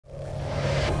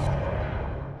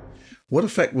What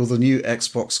effect will the new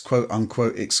Xbox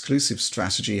quote-unquote exclusive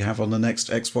strategy have on the next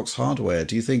Xbox hardware?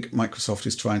 Do you think Microsoft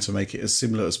is trying to make it as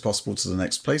similar as possible to the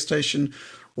next PlayStation,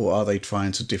 or are they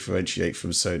trying to differentiate from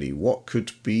Sony? What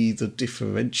could be the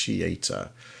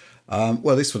differentiator?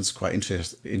 Well, this one's quite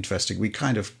interesting. We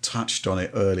kind of touched on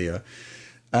it earlier.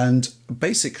 And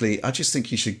basically, I just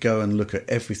think you should go and look at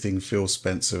everything Phil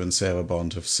Spencer and Sarah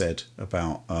Bond have said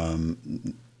about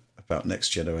next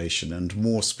generation, and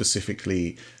more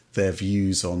specifically their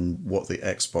views on what the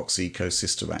Xbox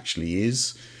ecosystem actually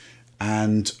is.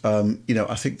 And,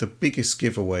 I think the biggest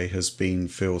giveaway has been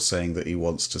Phil saying that he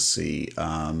wants to see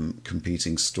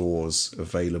competing stores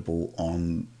available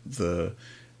on an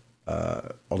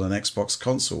Xbox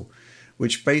console,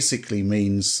 which basically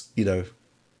means,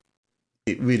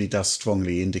 it really does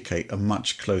strongly indicate a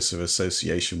much closer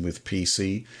association with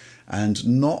PC, and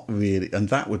not really, and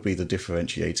that would be the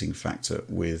differentiating factor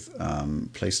with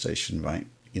PlayStation, right?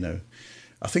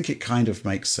 I think it kind of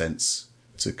makes sense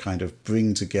to kind of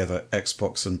bring together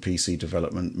Xbox and PC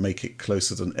development, make it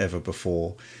closer than ever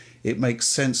before. It makes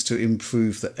sense to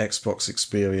improve the Xbox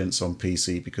experience on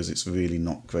PC because it's really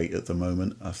not great at the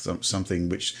moment. Something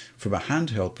which, from a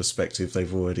handheld perspective,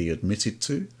 they've already admitted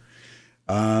to.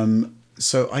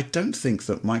 So I don't think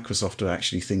that Microsoft are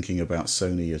actually thinking about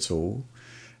Sony at all.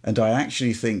 And I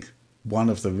actually think one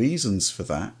of the reasons for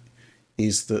that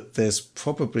is that there's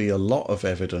probably a lot of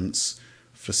evidence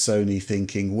for Sony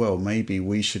thinking, well, maybe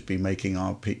we should be making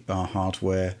our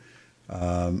hardware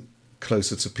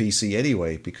closer to PC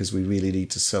anyway, because we really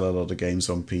need to sell a lot of games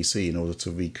on PC in order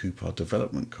to recoup our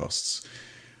development costs.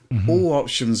 Mm-hmm. All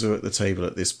options are at the table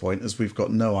at this point, as we've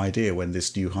got no idea when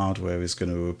this new hardware is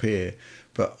going to appear.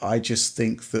 But I just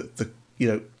think that the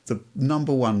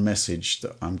number one message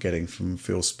that I'm getting from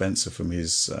Phil Spencer from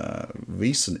his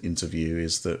recent interview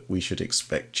is that we should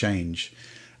expect change.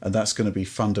 And that's going to be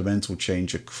fundamental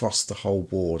change across the whole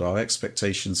board. Our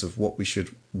expectations of what we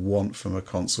should want from a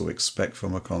console, expect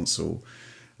from a console,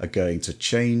 are going to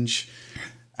change.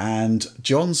 And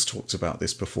John's talked about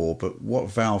this before, but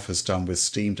what Valve has done with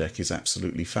Steam Deck is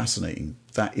absolutely fascinating.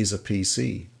 That is a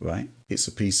PC, right? It's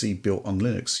a PC built on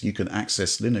Linux. You can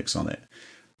access Linux on it.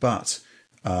 But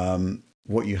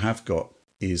what you have got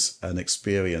is an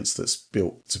experience that's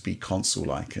built to be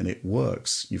console-like, and it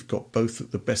works. You've got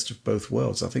the best of both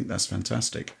worlds. I think that's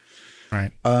fantastic.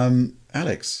 Right.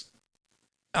 Alex?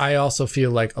 I also feel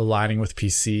like aligning with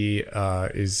PC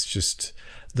is just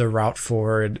the route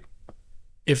forward.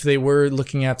 If they were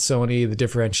looking at Sony, the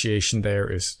differentiation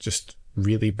there is just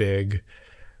really big.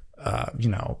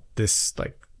 This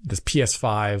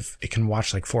PS5, it can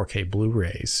watch like 4K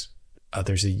Blu-rays.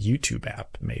 There's a YouTube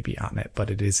app maybe on it, but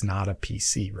it is not a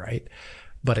PC, right?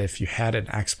 But if you had an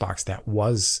Xbox that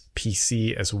was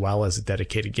PC as well as a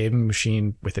dedicated gaming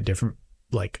machine with a different,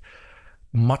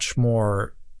 much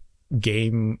more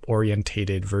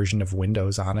game-orientated version of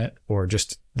Windows on it, or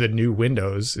just the new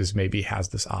Windows has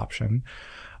this option,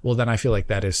 well, then I feel like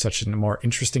that is such a more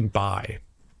interesting buy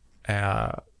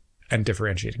and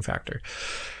differentiating factor.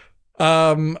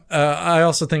 I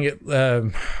also think it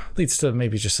leads to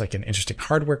maybe just like an interesting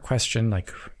hardware question.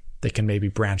 Like they can maybe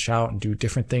branch out and do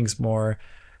different things more.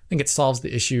 I think it solves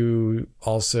the issue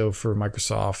also for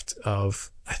Microsoft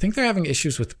of, I think they're having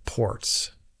issues with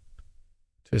ports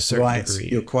to a certain degree.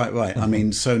 You're quite right. Mm-hmm. I mean,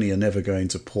 Sony are never going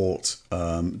to port to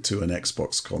an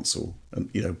Xbox console,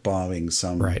 and barring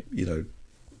some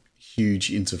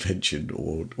huge intervention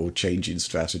or change in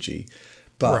strategy.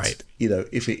 But,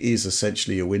 if it is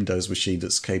essentially a Windows machine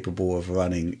that's capable of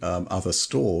running other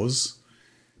stores,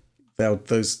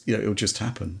 it'll just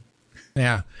happen.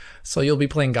 Yeah. So you'll be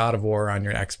playing God of War on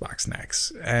your Xbox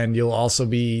next. And you'll also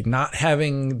be not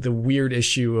having the weird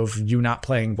issue of you not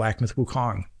playing Black Myth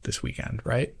Wukong this weekend,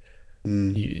 right?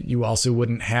 Mm. You also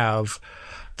wouldn't have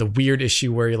the weird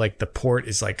issue where the port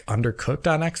is undercooked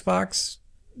on Xbox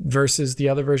versus the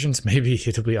other versions. Maybe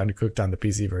it'll be undercooked on the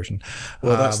PC version.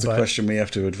 Well, that's the question we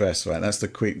have to address, right? That's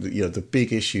the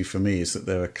big issue for me is that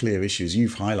there are clear issues.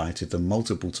 You've highlighted them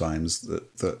multiple times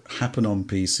that happen on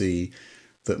PC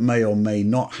that may or may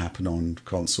not happen on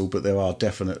console, but there are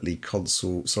definitely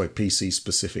PC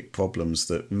specific problems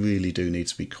that really do need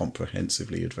to be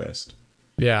comprehensively addressed.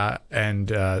 Yeah,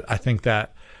 and I think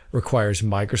that requires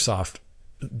Microsoft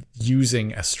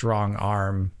using a strong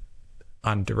arm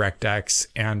on DirectX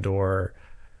and or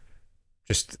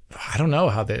just, I don't know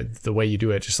how the way you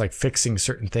do it, just fixing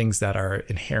certain things that are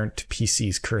inherent to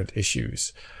PC's current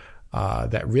issues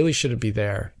that really shouldn't be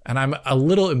there. And I'm a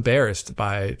little embarrassed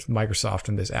by Microsoft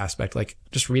in this aspect.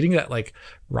 Just reading that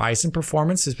Ryzen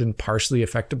performance has been partially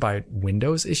affected by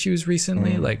Windows issues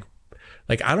recently. I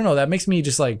don't know, that makes me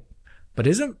just But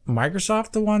isn't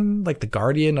Microsoft the one, like the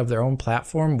guardian of their own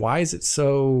platform? Why is it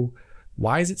so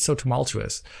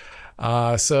tumultuous?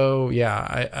 So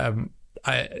yeah,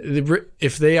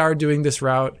 if they are doing this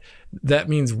route, that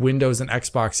means Windows and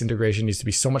Xbox integration needs to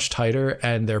be so much tighter,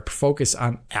 and their focus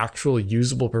on actual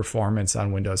usable performance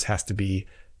on Windows has to be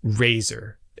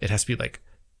razor. It has to be like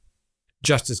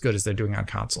just as good as they're doing on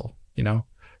console, you know?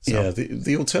 So. Yeah,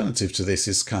 the alternative to this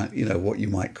is kind of, you know, what you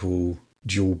might call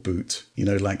dual boot. You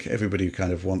know, like everybody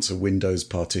kind of wants a Windows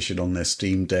partition on their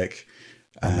Steam Deck,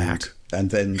 and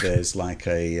then there's like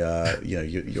a you know,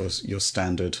 your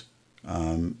standard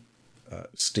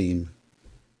Steam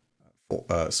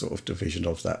sort of division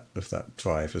of that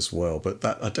drive as well. But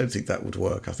that, I don't think that would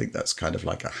work. I think that's kind of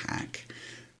like a hack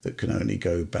that can only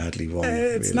go badly wrong.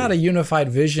 It's really. not a unified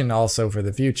vision also for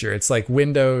the future. It's like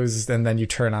Windows, and then you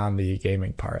turn on the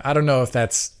gaming part. I don't know if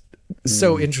that's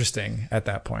so interesting at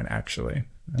that point, actually.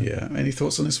 Yeah. Any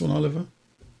thoughts on this one, Oliver?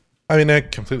 I mean, I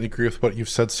completely agree with what you've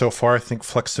said so far. I think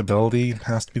flexibility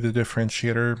has to be the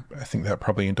differentiator. I think that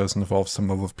probably does involve some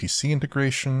level of PC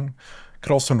integration.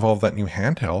 Could also involve that new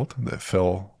handheld that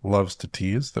Phil loves to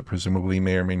tease, that presumably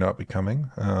may or may not be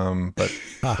coming. But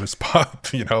there's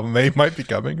you know, might be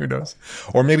coming. Who knows?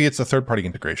 Or maybe it's a third-party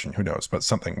integration. Who knows? But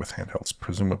something with handhelds,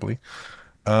 presumably.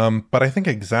 But I think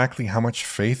exactly how much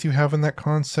faith you have in that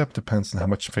concept depends on how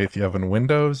much faith you have in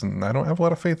Windows. And I don't have a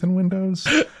lot of faith in Windows,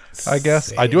 I guess.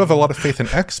 Same. I do have a lot of faith in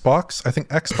Xbox. I think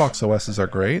Xbox OSs are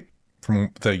great.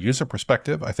 From the user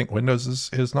perspective, I think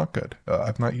Windows is not good.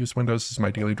 I've not used Windows as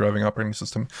my daily driving operating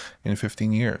system in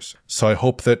 15 years. So I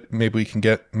hope that maybe we can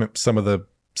get some of the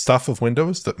stuff of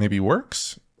Windows that maybe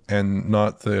works, and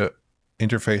not the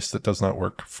interface that does not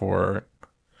work for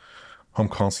home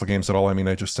console games at all. I mean,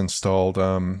 I just installed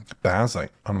Bazzite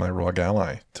on my ROG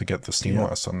Ally to get the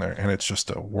SteamOS on there, and it's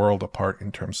just a world apart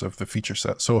in terms of the feature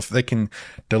set. So if they can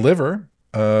deliver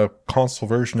a console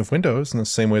version of Windows in the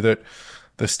same way that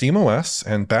the SteamOS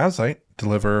and Bazzite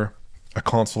deliver a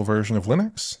console version of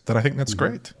Linux, then I think that's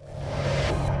great.